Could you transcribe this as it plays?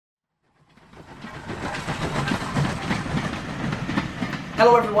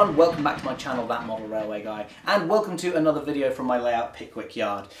Hello everyone, welcome back to my channel, That Model Railway Guy, and welcome to another video from my layout Pickwick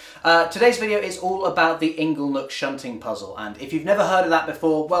yard. Today's video is all about the Inglenook Shunting Puzzle, and if you've never heard of that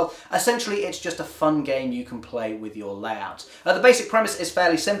before, well, essentially it's just a fun game you can play with your layout. The basic premise is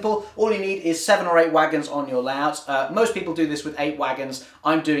fairly simple. All you need is 7 or 8 wagons on your layout. Most people do this with 8 wagons.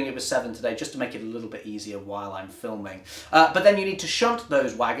 I'm doing it with 7 today just to make it a little bit easier while I'm filming. But then you need to shunt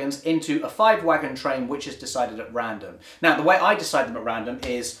those wagons into a 5-wagon train which is decided at random. Now, the way I decide them at random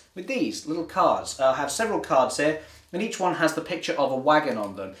is with these little cards. I have several cards here, and each one has the picture of a wagon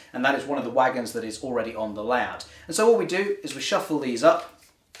on them, and that is one of the wagons that is already on the layout. And so all we do is we shuffle these up,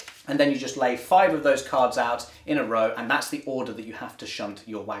 and then you just lay 5 of those cards out in a row, and that's the order that you have to shunt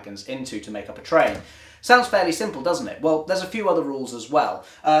your wagons into to make up a train. Sounds fairly simple, doesn't it? Well, there's a few other rules as well.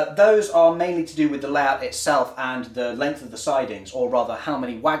 Those are mainly to do with the layout itself and the length of the sidings, or rather how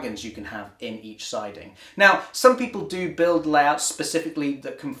many wagons you can have in each siding. Now, some people do build layouts specifically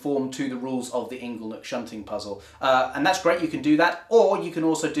that conform to the rules of the Inglenook Shunting Puzzle, and that's great, you can do that, or you can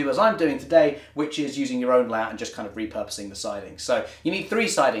also do as I'm doing today, which is using your own layout and just kind of repurposing the sidings. So you need 3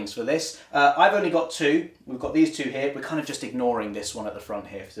 sidings for this. I've only got 2. We've got these 2 here. We're kind of just ignoring this one at the front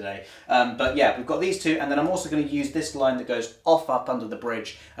here for today. But yeah, we've got these 2, and then I'm also going to use this line that goes off up under the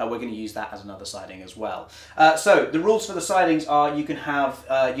bridge. We're going to use that as another siding as well. So the rules for the sidings are you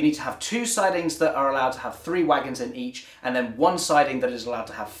need to have 2 sidings that are allowed to have 3 wagons in each, and then 1 siding that is allowed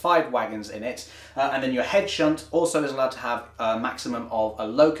to have 5 wagons in it. And then your head shunt also is allowed to have a maximum of a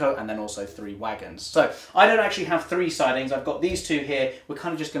loco and then also 3 wagons. So I don't actually have 3 sidings. I've got these 2 here. We're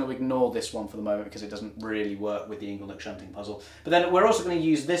kind of just going to ignore this one for the moment because it doesn't really work with the Inglenook Shunting Puzzle. But then we're also going to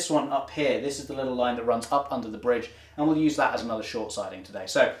use this one up here. This is the little line that runs up under the bridge, and we'll use that as another short siding today.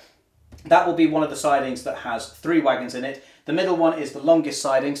 So that will be one of the sidings that has 3 wagons in it. The middle one is the longest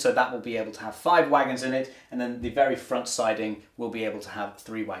siding, so that will be able to have 5 wagons in it, and then the very front siding will be able to have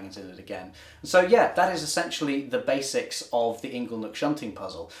 3 wagons in it again. So yeah, that is essentially the basics of the Inglenook Shunting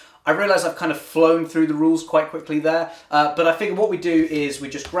Puzzle. I realise I've kind of flown through the rules quite quickly there, but I figure what we do is we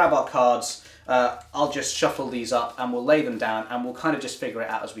just grab our cards, I'll just shuffle these up and we'll lay them down and we'll kind of just figure it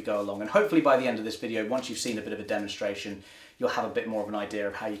out as we go along. And hopefully by the end of this video, once you've seen a bit of a demonstration, you'll have a bit more of an idea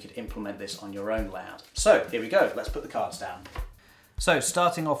of how you could implement this on your own layout. So here we go, let's put the cards down. So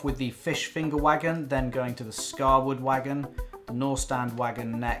starting off with the fish finger wagon, then going to the Scarwood wagon, the Norstand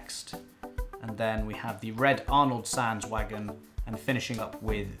wagon next, and then we have the red Arnold Sands wagon, and finishing up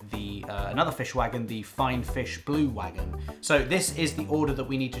with the another fish wagon, the Fine Fish Blue wagon. So this is the order that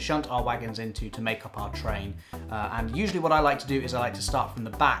we need to shunt our wagons into to make up our train. And usually what I like to do is I like to start from the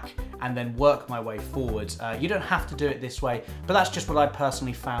back and then work my way forwards. You don't have to do it this way, but that's just what I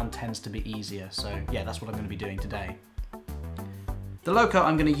personally found tends to be easier. So yeah, that's what I'm going to be doing today. The loco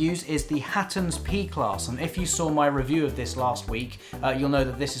I'm going to use is the Hatton's P-Class, and if you saw my review of this last week, you'll know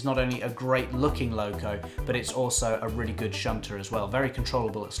that this is not only a great looking loco, but it's also a really good shunter as well, very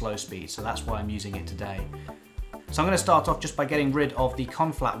controllable at slow speed, so that's why I'm using it today. So I'm going to start off just by getting rid of the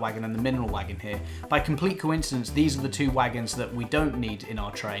conflat wagon and the mineral wagon here. By complete coincidence, these are the 2 wagons that we don't need in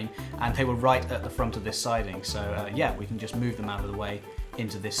our train, and they were right at the front of this siding, so yeah, we can just move them out of the way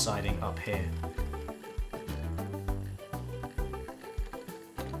into this siding up here.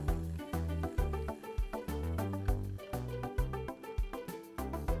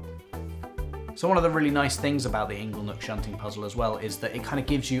 So one of the really nice things about the Inglenook Shunting Puzzle as well is that it kind of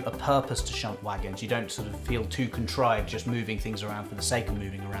gives you a purpose to shunt wagons. You don't sort of feel too contrived just moving things around for the sake of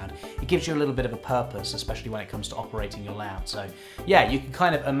moving around. It gives you a little bit of a purpose, especially when it comes to operating your layout. So yeah, you can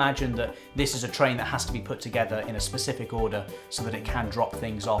kind of imagine that this is a train that has to be put together in a specific order so that it can drop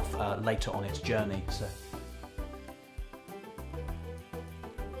things off later on its journey.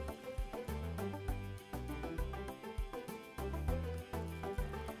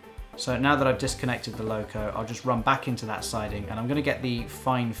 So now that I've disconnected the loco, I'll just run back into that siding, and I'm going to get the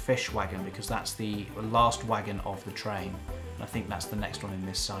Fine Fish wagon because that's the last wagon of the train. And I think that's the next one in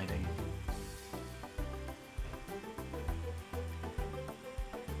this siding.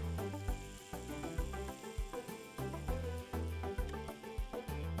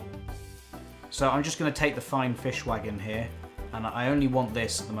 So I'm just going to take the Fine Fish wagon here, and I only want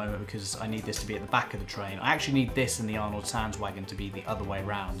this at the moment because I need this to be at the back of the train. I actually need this in the Arnold Sands wagon to be the other way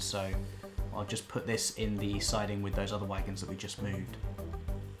round, so I'll just put this in the siding with those other wagons that we just moved.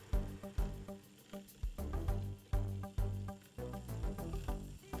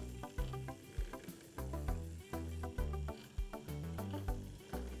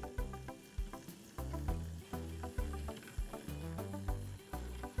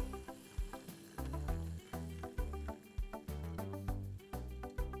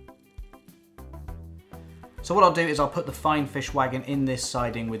 So what I'll do is I'll put the fine fish wagon in this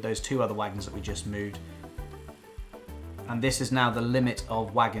siding with those two other wagons that we just moved. And this is now the limit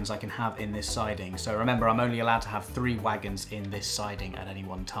of wagons I can have in this siding. So remember, I'm only allowed to have 3 wagons in this siding at any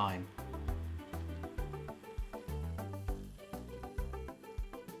one time.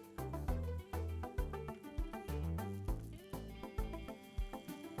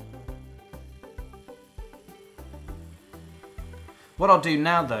 What I'll do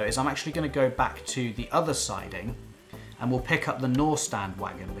now though is I'm actually going to go back to the other siding and we'll pick up the North Stand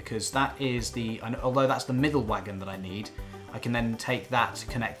wagon, because that is although that's the middle wagon that I need, I can then take that to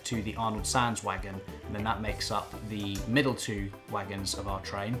connect to the Arnold Sands wagon, and then that makes up the middle 2 wagons of our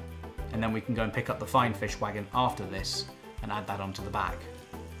train. And then we can go and pick up the fine fish wagon after this and add that onto the back.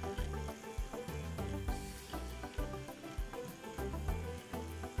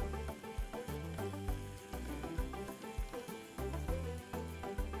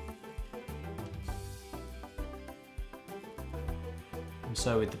 And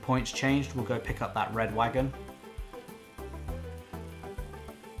so with the points changed, we'll go pick up that red wagon.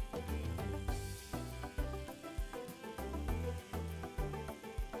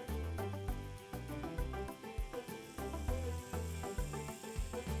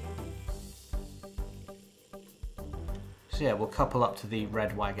 So yeah, we'll couple up to the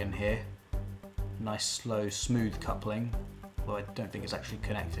red wagon here. Nice, slow, smooth coupling. Well, I don't think it's actually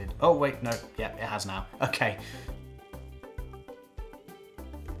connected. Oh wait, no, yeah, it has now. Okay.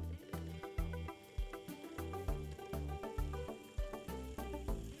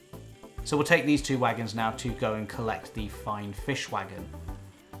 So we'll take these 2 wagons now to go and collect the fine fish wagon.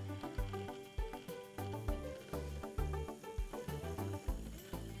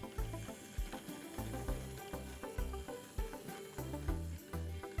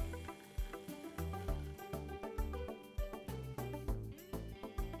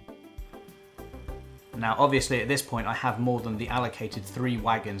 Now obviously at this point I have more than the allocated 3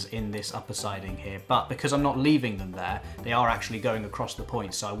 wagons in this upper siding here, but because I'm not leaving them there, they are actually going across the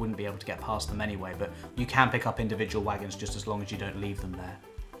point, so I wouldn't be able to get past them anyway, but you can pick up individual wagons just as long as you don't leave them there.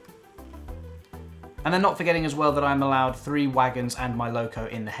 And then not forgetting as well that I'm allowed 3 wagons and my loco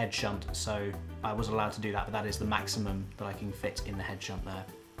in the head shunt, so I was allowed to do that, but that is the maximum that I can fit in the head shunt there.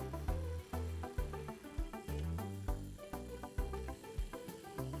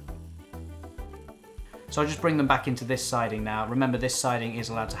 So I'll just bring them back into this siding now. Remember, this siding is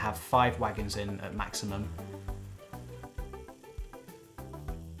allowed to have 5 wagons in at maximum.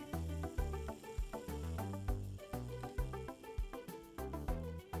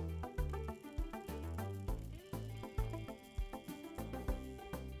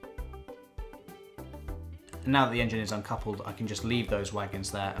 And now that the engine is uncoupled, I can just leave those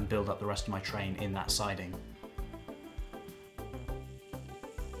wagons there and build up the rest of my train in that siding.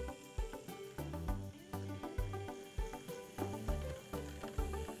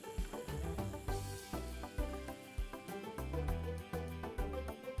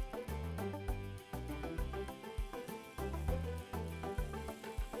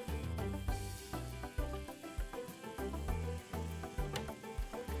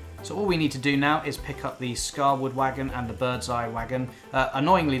 So all we need to do now is pick up the Scarwood wagon and the Bird's Eye wagon.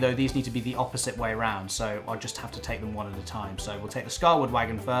 Annoyingly though, these need to be the opposite way around, so I'll just have to take them one at a time. So we'll take the Scarwood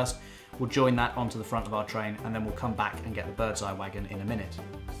wagon first, we'll join that onto the front of our train, and then we'll come back and get the Bird's Eye wagon in a minute.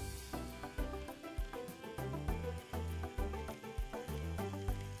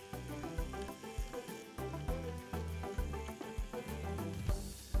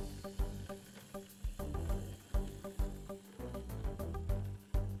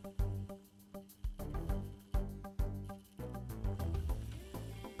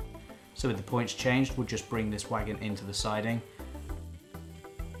 So with the points changed, we'll just bring this wagon into the siding.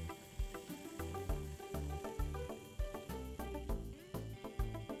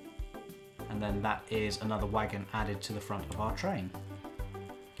 And then that is another wagon added to the front of our train.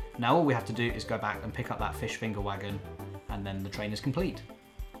 Now all we have to do is go back and pick up that fish finger wagon, and then the train is complete.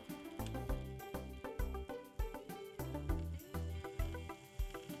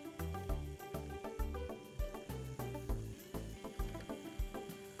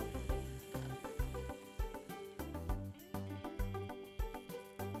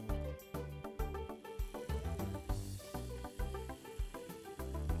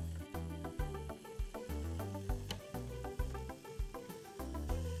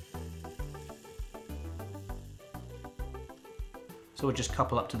 So we'll just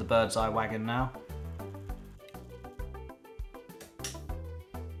couple up to the Bird's Eye wagon now.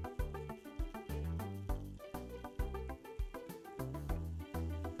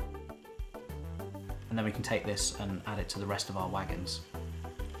 And then we can take this and add it to the rest of our wagons.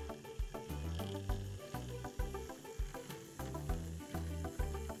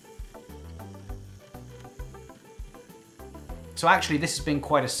 So actually this has been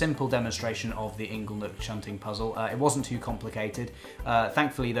quite a simple demonstration of the Inglenook Shunting Puzzle. It wasn't too complicated.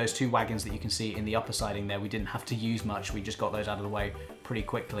 Thankfully those two wagons that you can see in the upper siding there, we didn't have to use much, we just got those out of the way pretty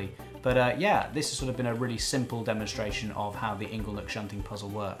quickly. But yeah, this has sort of been a really simple demonstration of how the Inglenook Shunting Puzzle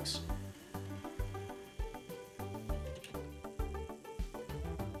works.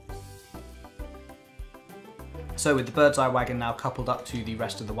 So with the bird's eye wagon now coupled up to the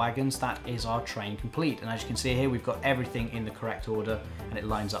rest of the wagons, that is our train complete. And as you can see here, we've got everything in the correct order and it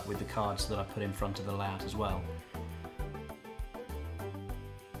lines up with the cards that I put in front of the layout as well.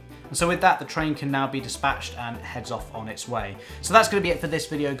 And so with that, the train can now be dispatched and heads off on its way. So that's going to be it for this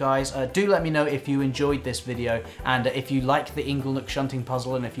video, guys. Do let me know if you enjoyed this video and if you like the Inglenook Shunting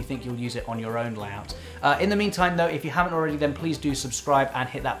Puzzle and if you think you'll use it on your own layout. In the meantime though, if you haven't already, then please do subscribe and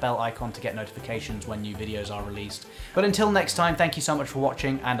hit that bell icon to get notifications when new videos are released. But until next time, thank you so much for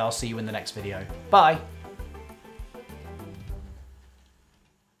watching and I'll see you in the next video. Bye!